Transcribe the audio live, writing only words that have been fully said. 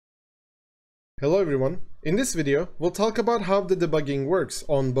Hello everyone, in this video we'll talk about how the debugging works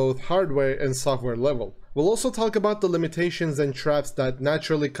on both hardware and software level. We'll also talk about the limitations and traps that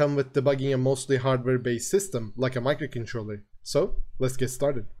naturally come with debugging a mostly hardware-based system like a microcontroller. So, let's get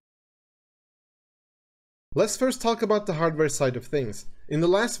started. Let's first talk about the hardware side of things. In the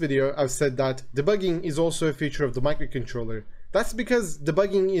last video I've said that debugging is also a feature of the microcontroller. That's because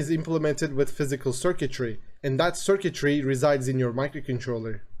debugging is implemented with physical circuitry, and that circuitry resides in your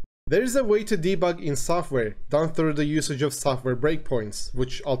microcontroller. There is a way to debug in software, done through the usage of software breakpoints,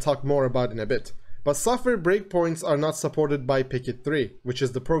 which I'll talk more about in a bit. But software breakpoints are not supported by PIC 3, which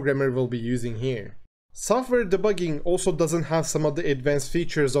is the programmer we'll be using here. Software debugging also doesn't have some of the advanced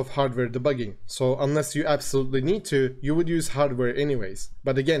features of hardware debugging, so unless you absolutely need to, you would use hardware anyways.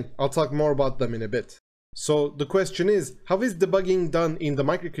 But again, I'll talk more about them in a bit. So the question is, how is debugging done in the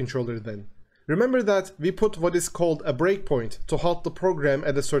microcontroller then? Remember that we put what is called a breakpoint to halt the program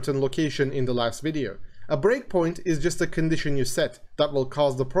at a certain location in the last video. A breakpoint is just a condition you set that will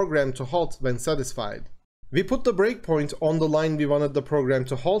cause the program to halt when satisfied. We put the breakpoint on the line we wanted the program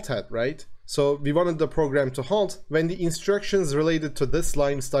to halt at, right? So we wanted the program to halt when the instructions related to this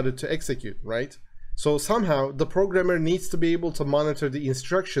line started to execute, right? So somehow the programmer needs to be able to monitor the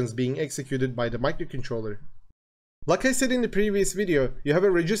instructions being executed by the microcontroller. Like I said in the previous video, you have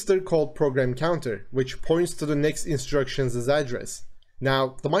a register called program counter, which points to the next instruction's address.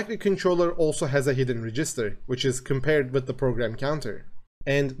 Now, the microcontroller also has a hidden register, which is compared with the program counter.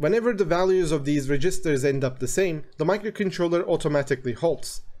 And whenever the values of these registers end up the same, the microcontroller automatically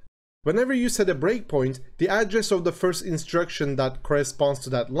halts. Whenever you set a breakpoint, the address of the first instruction that corresponds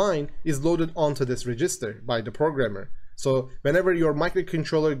to that line is loaded onto this register by the programmer. So whenever your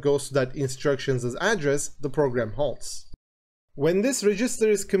microcontroller goes to that instruction's address, the program halts. When this register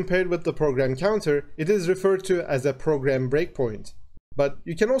is compared with the program counter, it is referred to as a program breakpoint. But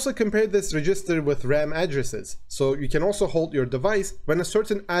you can also compare this register with RAM addresses, so you can also halt your device when a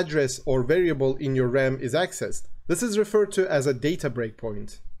certain address or variable in your RAM is accessed. This is referred to as a data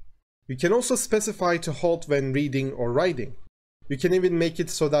breakpoint. You can also specify to halt when reading or writing. You can even make it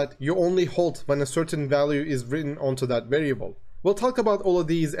so that you only halt when a certain value is written onto that variable. We'll talk about all of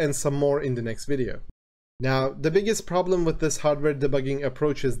these and some more in the next video. Now, the biggest problem with this hardware debugging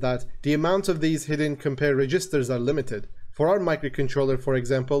approach is that the amount of these hidden compare registers are limited. For our microcontroller, for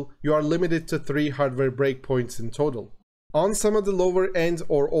example, you are limited to 3 hardware breakpoints in total. On some of the lower end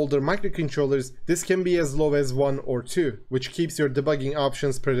or older microcontrollers, this can be as low as 1 or 2, which keeps your debugging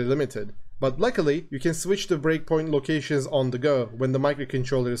options pretty limited. But luckily, you can switch the breakpoint locations on the go when the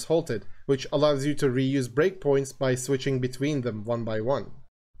microcontroller is halted, which allows you to reuse breakpoints by switching between them one by one.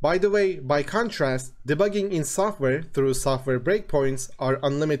 By the way, by contrast, debugging in software through software breakpoints are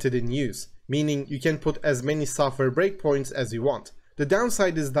unlimited in use, meaning you can put as many software breakpoints as you want. The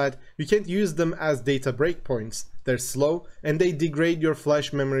downside is that you can't use them as data breakpoints. They're slow and they degrade your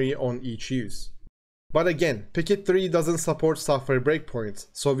flash memory on each use. But again, PIC 3 doesn't support software breakpoints,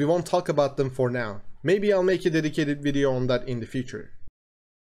 so we won't talk about them for now. Maybe I'll make a dedicated video on that in the future.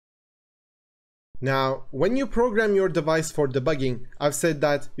 Now, when you program your device for debugging, I've said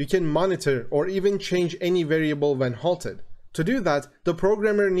that you can monitor or even change any variable when halted. To do that, the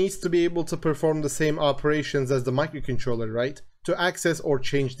programmer needs to be able to perform the same operations as the microcontroller, right? To access or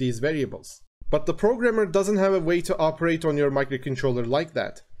change these variables. But the programmer doesn't have a way to operate on your microcontroller like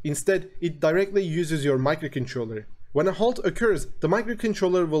that. Instead, it directly uses your microcontroller. When a halt occurs, the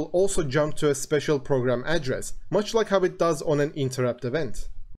microcontroller will also jump to a special program address, much like how it does on an interrupt event.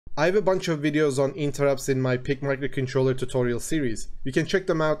 I have a bunch of videos on interrupts in my PIC microcontroller tutorial series. You can check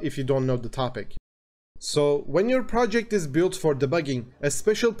them out if you don't know the topic. So, when your project is built for debugging, a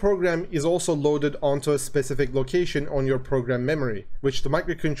special program is also loaded onto a specific location on your program memory, which the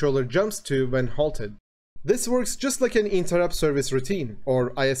microcontroller jumps to when halted. This works just like an interrupt service routine,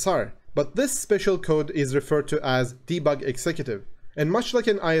 or ISR, but this special code is referred to as debug executive. And much like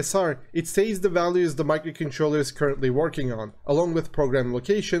an ISR, it saves the values the microcontroller is currently working on, along with program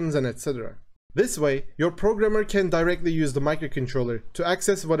locations and etc. This way, your programmer can directly use the microcontroller to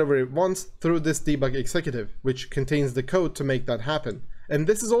access whatever it wants through this debug executive, which contains the code to make that happen. And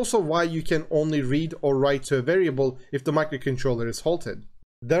this is also why you can only read or write to a variable if the microcontroller is halted.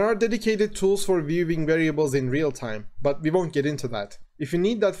 There are dedicated tools for viewing variables in real time, but we won't get into that. If you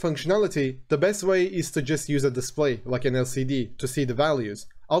need that functionality, the best way is to just use a display, like an LCD, to see the values.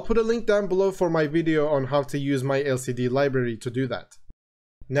 I'll put a link down below for my video on how to use my LCD library to do that.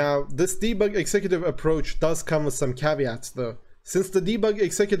 Now, this debug executive approach does come with some caveats though. Since the debug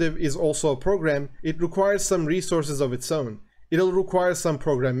executive is also a program, it requires some resources of its own. It'll require some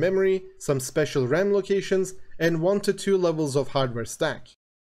program memory, some special RAM locations, and 1 to 2 levels of hardware stack.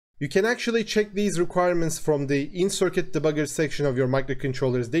 You can actually check these requirements from the in-circuit debugger section of your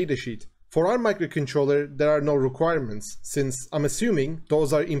microcontroller's datasheet. For our microcontroller, there are no requirements, since I'm assuming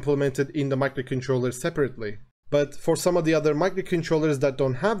those are implemented in the microcontroller separately. But for some of the other microcontrollers that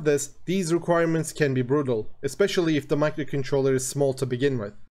don't have this, these requirements can be brutal, especially if the microcontroller is small to begin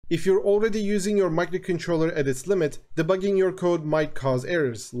with. If you're already using your microcontroller at its limit, debugging your code might cause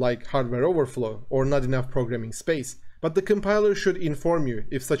errors, like hardware overflow or not enough programming space, but the compiler should inform you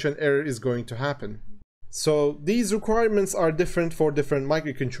if such an error is going to happen. So these requirements are different for different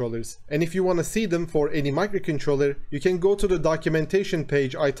microcontrollers, and if you want to see them for any microcontroller, you can go to the documentation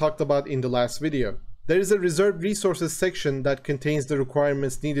page I talked about in the last video. There is a reserved resources section that contains the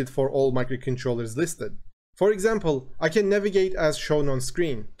requirements needed for all microcontrollers listed. For example, I can navigate as shown on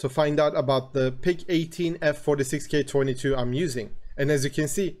screen to find out about the PIC 18F46K22 I'm using, and as you can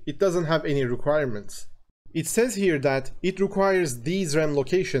see, it doesn't have any requirements. It says here that it requires these RAM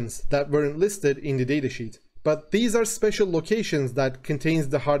locations that weren't listed in the datasheet, but these are special locations that contains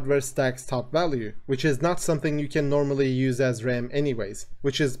the hardware stack's top value, which is not something you can normally use as RAM anyways,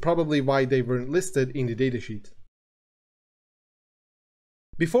 which is probably why they weren't listed in the datasheet.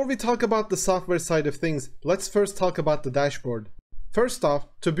 Before we talk about the software side of things, let's first talk about the dashboard. First off,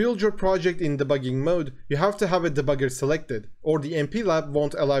 to build your project in debugging mode, you have to have a debugger selected, or the MPLAB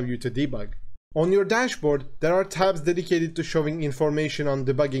won't allow you to debug. On your dashboard, there are tabs dedicated to showing information on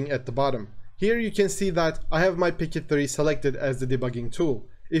debugging at the bottom. Here you can see that I have my PIC selected as the debugging tool.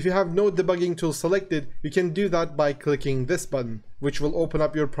 If you have no debugging tool selected, you can do that by clicking this button, which will open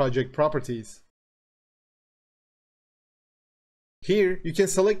up your project properties. Here, you can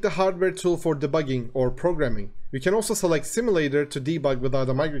select the hardware tool for debugging or programming. You can also select simulator to debug without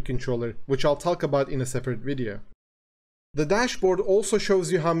a microcontroller, which I'll talk about in a separate video. The dashboard also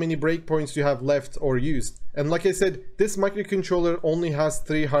shows you how many breakpoints you have left or used, and like I said, this microcontroller only has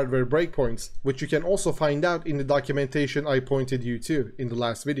 3 hardware breakpoints, which you can also find out in the documentation I pointed you to in the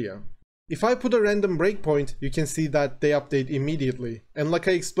last video. If I put a random breakpoint, you can see that they update immediately, and like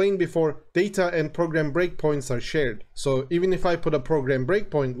I explained before, data and program breakpoints are shared, so even if I put a program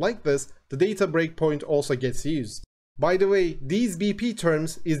breakpoint like this, the data breakpoint also gets used. By the way, these BP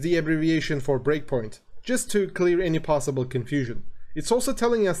terms is the abbreviation for breakpoint, just to clear any possible confusion. It's also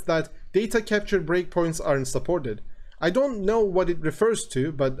telling us that data capture breakpoints aren't supported. I don't know what it refers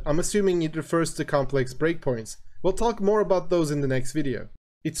to, but I'm assuming it refers to complex breakpoints. We'll talk more about those in the next video.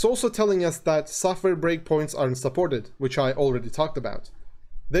 It's also telling us that software breakpoints aren't supported, which I already talked about.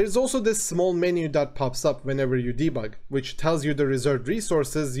 There's also this small menu that pops up whenever you debug, which tells you the reserved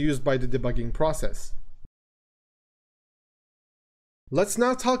resources used by the debugging process. Let's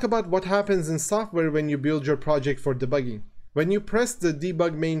now talk about what happens in software when you build your project for debugging. When you press the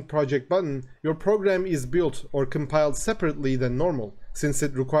Debug Main Project button, your program is built or compiled separately than normal, since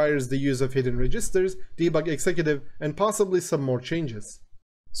it requires the use of hidden registers, debug executive, and possibly some more changes.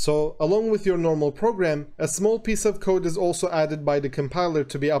 So, along with your normal program, a small piece of code is also added by the compiler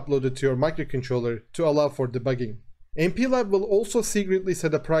to be uploaded to your microcontroller to allow for debugging. MPLAB will also secretly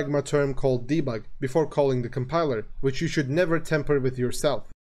set a pragma term called debug before calling the compiler, which you should never tamper with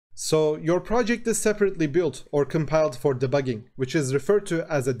yourself. So your project is separately built or compiled for debugging, which is referred to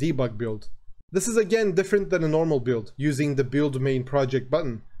as a debug build. This is again different than a normal build using the build main project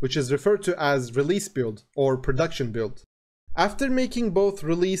button, which is referred to as release build or production build. After making both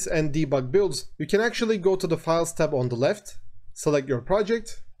release and debug builds, you can actually go to the Files tab on the left, select your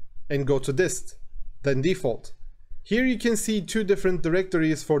project, and go to dist, then default. Here you can see 2 different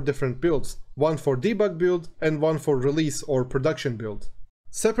directories for different builds, one for debug build and one for release or production build.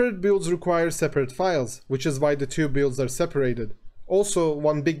 Separate builds require separate files, which is why the 2 builds are separated. Also,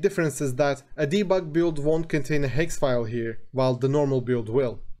 one big difference is that a debug build won't contain a hex file here, while the normal build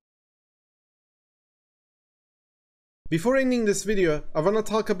will. Before ending this video, I want to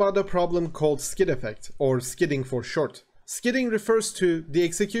talk about a problem called skid effect, or skidding for short. Skidding refers to the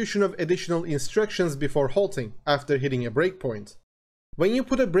execution of additional instructions before halting, after hitting a breakpoint. When you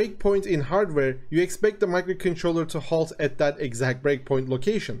put a breakpoint in hardware, you expect the microcontroller to halt at that exact breakpoint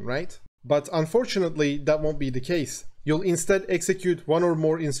location, right? But unfortunately, that won't be the case. You'll instead execute one or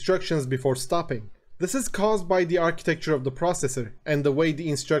more instructions before stopping. This is caused by the architecture of the processor and the way the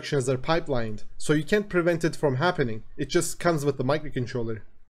instructions are pipelined, so you can't prevent it from happening, it just comes with the microcontroller.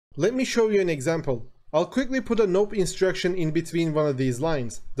 Let me show you an example. I'll quickly put a nope instruction in between one of these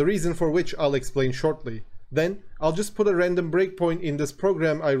lines, the reason for which I'll explain shortly. Then, I'll just put a random breakpoint in this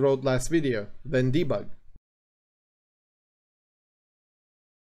program I wrote last video, then debug.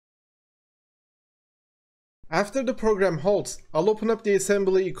 After the program halts, I'll open up the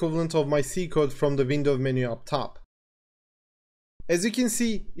assembly equivalent of my C code from the window menu up top. As you can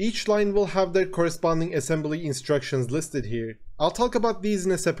see, each line will have their corresponding assembly instructions listed here. I'll talk about these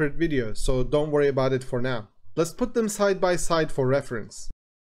in a separate video, so don't worry about it for now. Let's put them side by side for reference.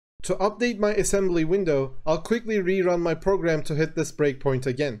 To update my assembly window, I'll quickly rerun my program to hit this breakpoint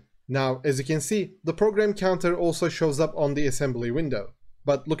again. Now, as you can see, the program counter also shows up on the assembly window.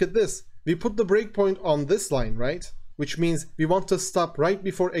 But look at this, we put the breakpoint on this line, right? Which means we want to stop right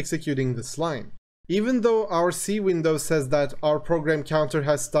before executing this line. Even though our C window says that our program counter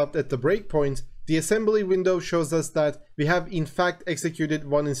has stopped at the breakpoint, the assembly window shows us that we have in fact executed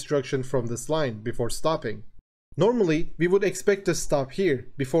one instruction from this line before stopping. Normally, we would expect to stop here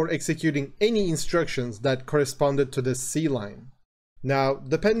before executing any instructions that corresponded to this C line. Now,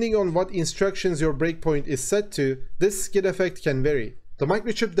 depending on what instructions your breakpoint is set to, this skid effect can vary. The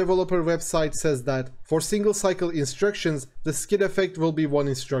Microchip developer website says that for single cycle instructions, the skid effect will be one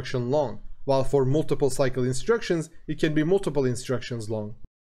instruction long, while for multiple cycle instructions, it can be multiple instructions long.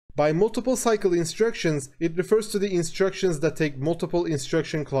 By multiple cycle instructions, it refers to the instructions that take multiple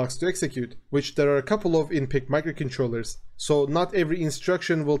instruction clocks to execute, which there are a couple of in PIC microcontrollers, so not every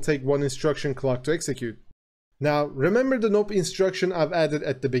instruction will take one instruction clock to execute. Now, remember the nope instruction I've added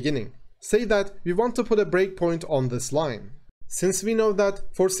at the beginning. Say that we want to put a breakpoint on this line. Since we know that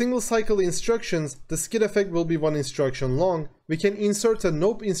for single cycle instructions, the skid effect will be one instruction long, we can insert a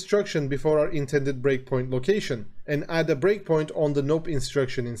nope instruction before our intended breakpoint location and add a breakpoint on the nope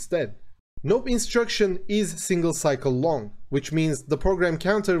instruction instead. Nope instruction is single cycle long, which means the program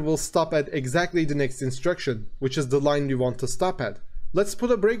counter will stop at exactly the next instruction, which is the line we want to stop at. Let's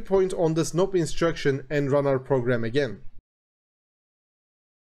put a breakpoint on this nope instruction and run our program again.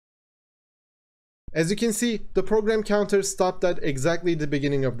 As you can see, the program counter stopped at exactly the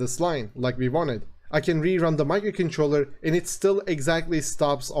beginning of this line, like we wanted. I can rerun the microcontroller and it still exactly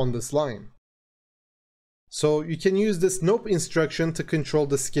stops on this line. So you can use this nope instruction to control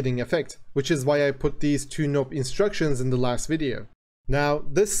the skidding effect, which is why I put these two nope instructions in the last video. Now,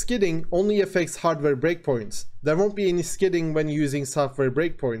 this skidding only affects hardware breakpoints. There won't be any skidding when using software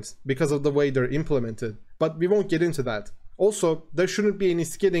breakpoints because of the way they're implemented, but we won't get into that. Also, there shouldn't be any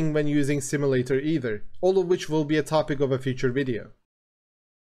skidding when using simulator either, all of which will be a topic of a future video.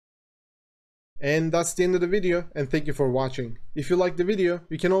 And that's the end of the video, and thank you for watching. If you liked the video,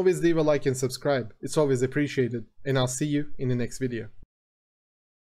 you can always leave a like and subscribe. It's always appreciated, and I'll see you in the next video.